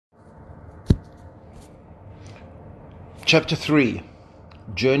Chapter 3: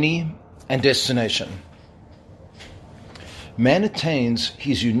 Journey and Destination. Man attains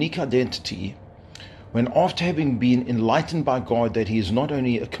his unique identity when, after having been enlightened by God that he is not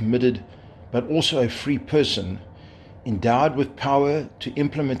only a committed but also a free person, endowed with power to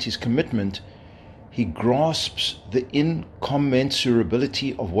implement his commitment, he grasps the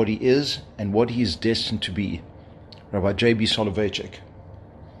incommensurability of what he is and what he is destined to be. Rabbi J.B. Soloveitchik.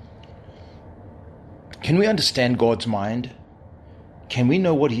 Can we understand God's mind? Can we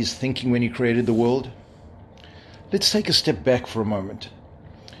know what He's thinking when He created the world? Let's take a step back for a moment.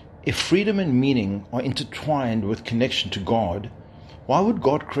 If freedom and meaning are intertwined with connection to God, why would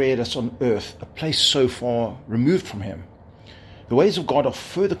God create us on earth, a place so far removed from Him? The ways of God are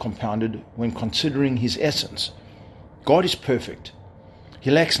further compounded when considering His essence. God is perfect. He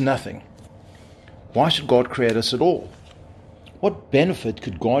lacks nothing. Why should God create us at all? What benefit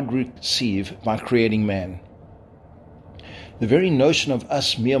could God receive by creating man? The very notion of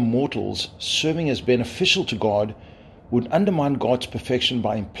us mere mortals serving as beneficial to God would undermine God's perfection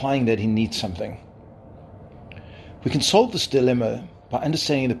by implying that He needs something. We can solve this dilemma by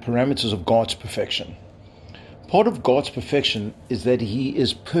understanding the parameters of God's perfection. Part of God's perfection is that He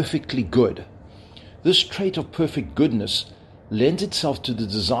is perfectly good. This trait of perfect goodness lends itself to the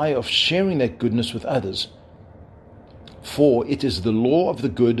desire of sharing that goodness with others. For it is the law of the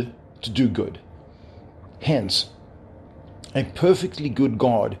good to do good. Hence, a perfectly good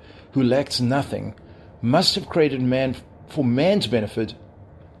God who lacks nothing must have created man for man's benefit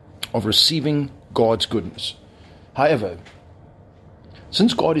of receiving God's goodness. However,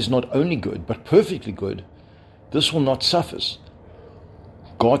 since God is not only good but perfectly good, this will not suffice.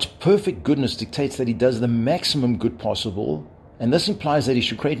 God's perfect goodness dictates that He does the maximum good possible, and this implies that He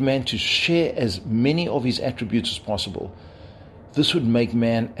should create man to share as many of His attributes as possible. This would make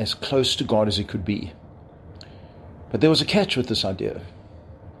man as close to God as he could be. But there was a catch with this idea.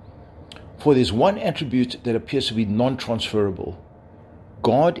 For there's one attribute that appears to be non-transferable.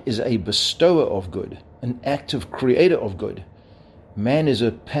 God is a bestower of good, an active creator of good. Man is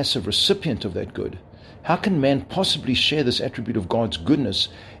a passive recipient of that good. How can man possibly share this attribute of God's goodness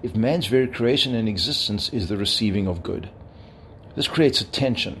if man's very creation and existence is the receiving of good? This creates a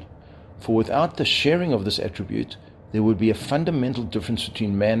tension, for without the sharing of this attribute, there would be a fundamental difference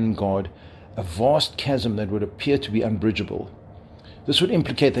between man and God, a vast chasm that would appear to be unbridgeable. This would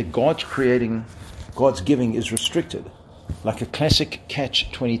implicate that God's giving is restricted, like a classic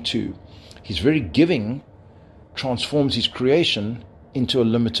catch-22. His very giving transforms His creation into a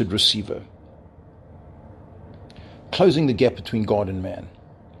limited receiver, closing the gap between God and man.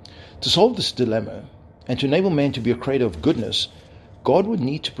 To solve this dilemma, and to enable man to be a creator of goodness, God would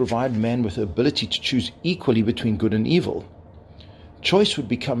need to provide man with the ability to choose equally between good and evil. Choice would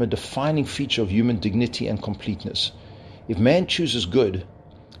become a defining feature of human dignity and completeness. If man chooses good,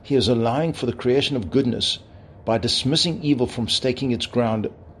 he is allowing for the creation of goodness by dismissing evil from staking its ground,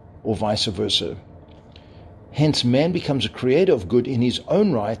 or vice versa. Hence, man becomes a creator of good in his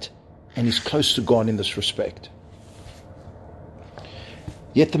own right and is close to God in this respect.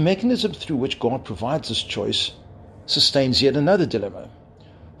 Yet the mechanism through which God provides this choice sustains yet another dilemma.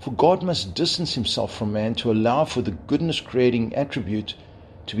 For God must distance Himself from man to allow for the goodness-creating attribute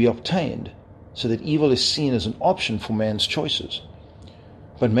to be obtained, so that evil is seen as an option for man's choices.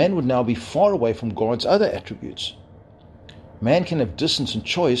 But man would now be far away from God's other attributes. Man can have distance and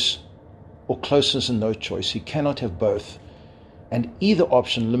choice, or closeness and no choice. He cannot have both, and either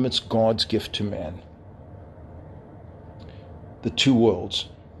option limits God's gift to man. The two worlds.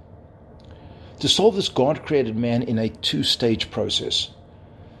 To solve this, God created man in a two-stage process.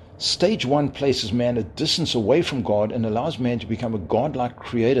 Stage 1 places man a distance away from God and allows man to become a God-like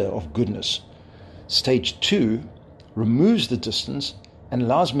creator of goodness. Stage 2 removes the distance and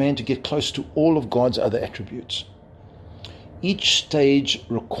allows man to get close to all of God's other attributes. Each stage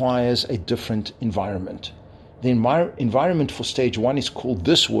requires a different environment. The environment for stage 1 is called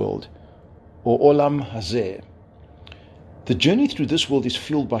this world, or Olam Hazeh. The journey through this world is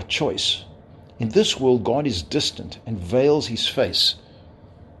fueled by choice. In this world, God is distant and veils His face.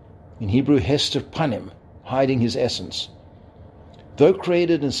 In Hebrew, hester panim, hiding His essence. Though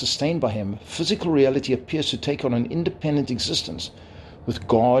created and sustained by Him, physical reality appears to take on an independent existence, with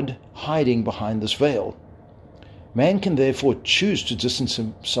God hiding behind this veil. Man can therefore choose to distance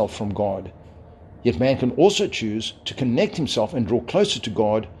himself from God. Yet man can also choose to connect himself and draw closer to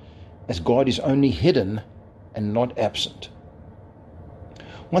God, as God is only hidden and not absent.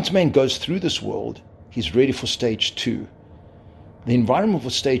 Once man goes through this world, he's ready for stage 2. The environment for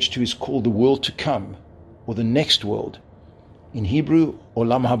stage 2 is called the world to come, or the next world. In Hebrew,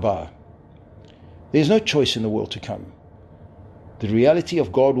 Olam Haba. There is no choice in the world to come. The reality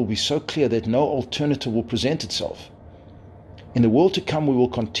of God will be so clear that no alternative will present itself. In the world to come, we will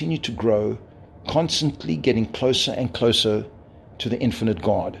continue to grow, constantly getting closer and closer to the infinite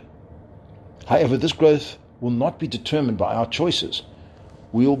God. However, this growth will not be determined by our choices.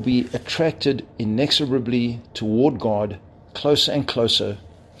 We will be attracted inexorably toward God, closer and closer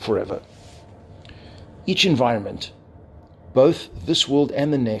forever. Each environment, both this world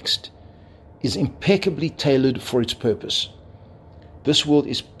and the next, is impeccably tailored for its purpose. This world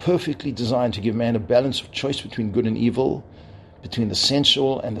is perfectly designed to give man a balance of choice between good and evil, between the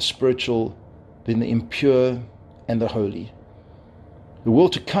sensual and the spiritual, between the impure and the holy. The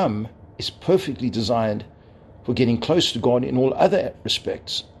world to come is perfectly designed for getting close to God in all other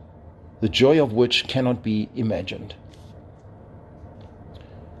respects, the joy of which cannot be imagined.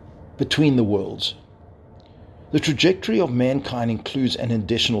 Between the worlds. The trajectory of mankind includes an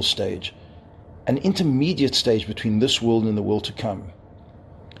additional stage, an intermediate stage between this world and the world to come.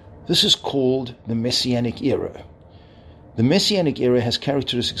 This is called the Messianic era. The Messianic era has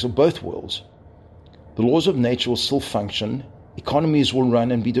characteristics of both worlds. The laws of nature will still function, economies will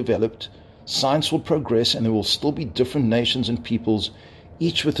run and be developed, science will progress, and there will still be different nations and peoples,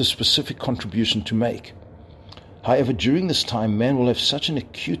 each with a specific contribution to make. However, during this time, man will have such an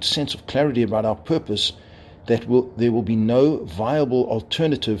acute sense of clarity about our purpose that there will be no viable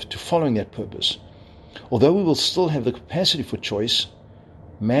alternative to following that purpose. Although we will still have the capacity for choice,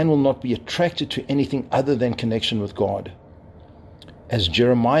 man will not be attracted to anything other than connection with God. As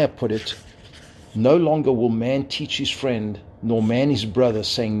Jeremiah put it, no longer will man teach his friend, nor man his brother,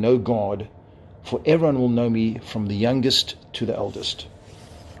 saying, "Know God," for everyone will know me, from the youngest to the eldest.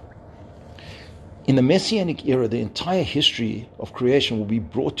 In the Messianic era, the entire history of creation will be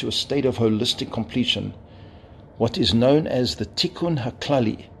brought to a state of holistic completion, what is known as the Tikkun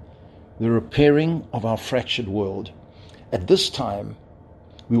HaKlali, the repairing of our fractured world. At this time,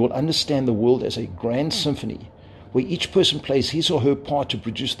 we will understand the world as a grand symphony, where each person plays his or her part to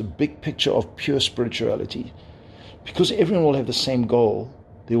produce the big picture of pure spirituality. Because everyone will have the same goal,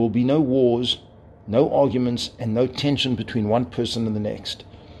 there will be no wars, no arguments, and no tension between one person and the next.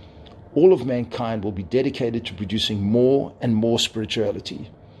 All of mankind will be dedicated to producing more and more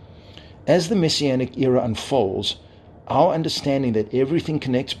spirituality. As the Messianic era unfolds, our understanding that everything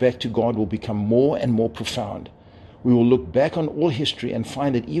connects back to God will become more and more profound. We will look back on all history and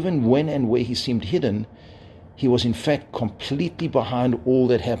find that even when and where he seemed hidden, he was in fact completely behind all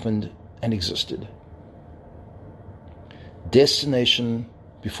that happened and existed. Destination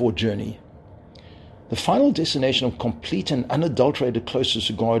before journey. The final destination of complete and unadulterated closeness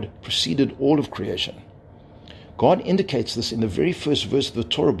to God preceded all of creation. God indicates this in the very first verse of the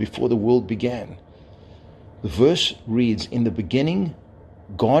Torah before the world began. The verse reads, "In the beginning,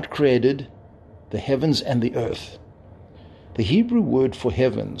 God created the heavens and the earth." The Hebrew word for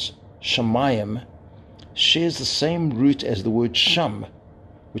heavens, shamayim, shares the same root as the word sham,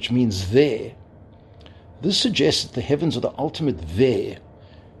 which means there. This suggests that the heavens are the ultimate there,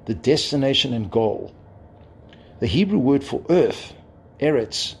 the destination and goal. The Hebrew word for earth,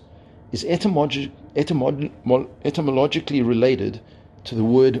 eretz, is etymologically related to the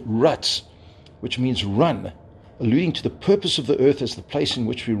word rutz, which means run, alluding to the purpose of the earth as the place in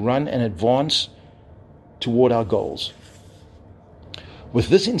which we run and advance toward our goals. With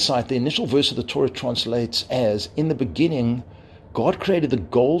this insight, the initial verse of the Torah translates as, "In the beginning, God created the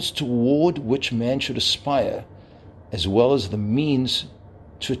goals toward which man should aspire, as well as the means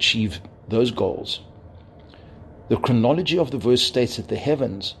to achieve those goals." The chronology of the verse states that the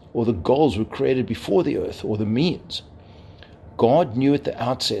heavens, or the goals, were created before the earth, or the means. God knew at the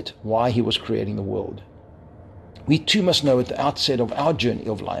outset why he was creating the world. We too must know at the outset of our journey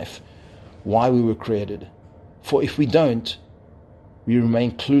of life why we were created. For if we don't, we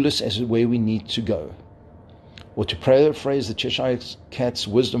remain clueless as to where we need to go. Or to paraphrase the Cheshire Cat's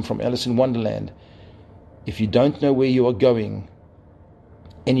wisdom from Alice in Wonderland, if you don't know where you are going,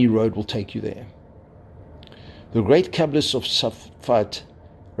 any road will take you there. The great Kabbalist of Safat,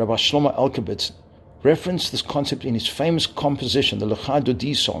 Rabbi Shlomo Alkabetz, referenced this concept in his famous composition, the Lecha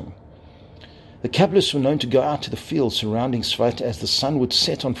Dodi song. The Kabbalists were known to go out to the fields surrounding Sfat as the sun would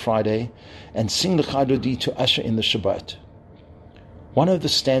set on Friday and sing Lecha Dodi to usher in the Shabbat. One of the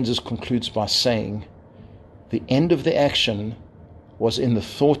stanzas concludes by saying, "The end of the action was in the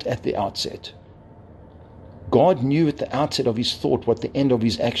thought at the outset." God knew at the outset of his thought what the end of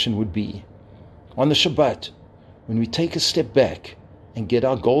his action would be. On the Shabbat, when we take a step back and get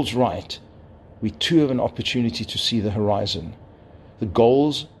our goals right, we too have an opportunity to see the horizon, the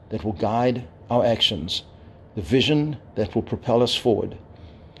goals that will guide our actions, the vision that will propel us forward.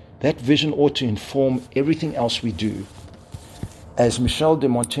 That vision ought to inform everything else we do. As Michel de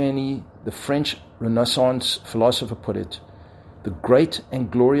Montaigne, the French Renaissance philosopher, put it, the great and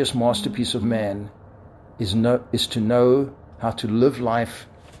glorious masterpiece of man is to know how to live life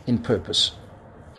in purpose.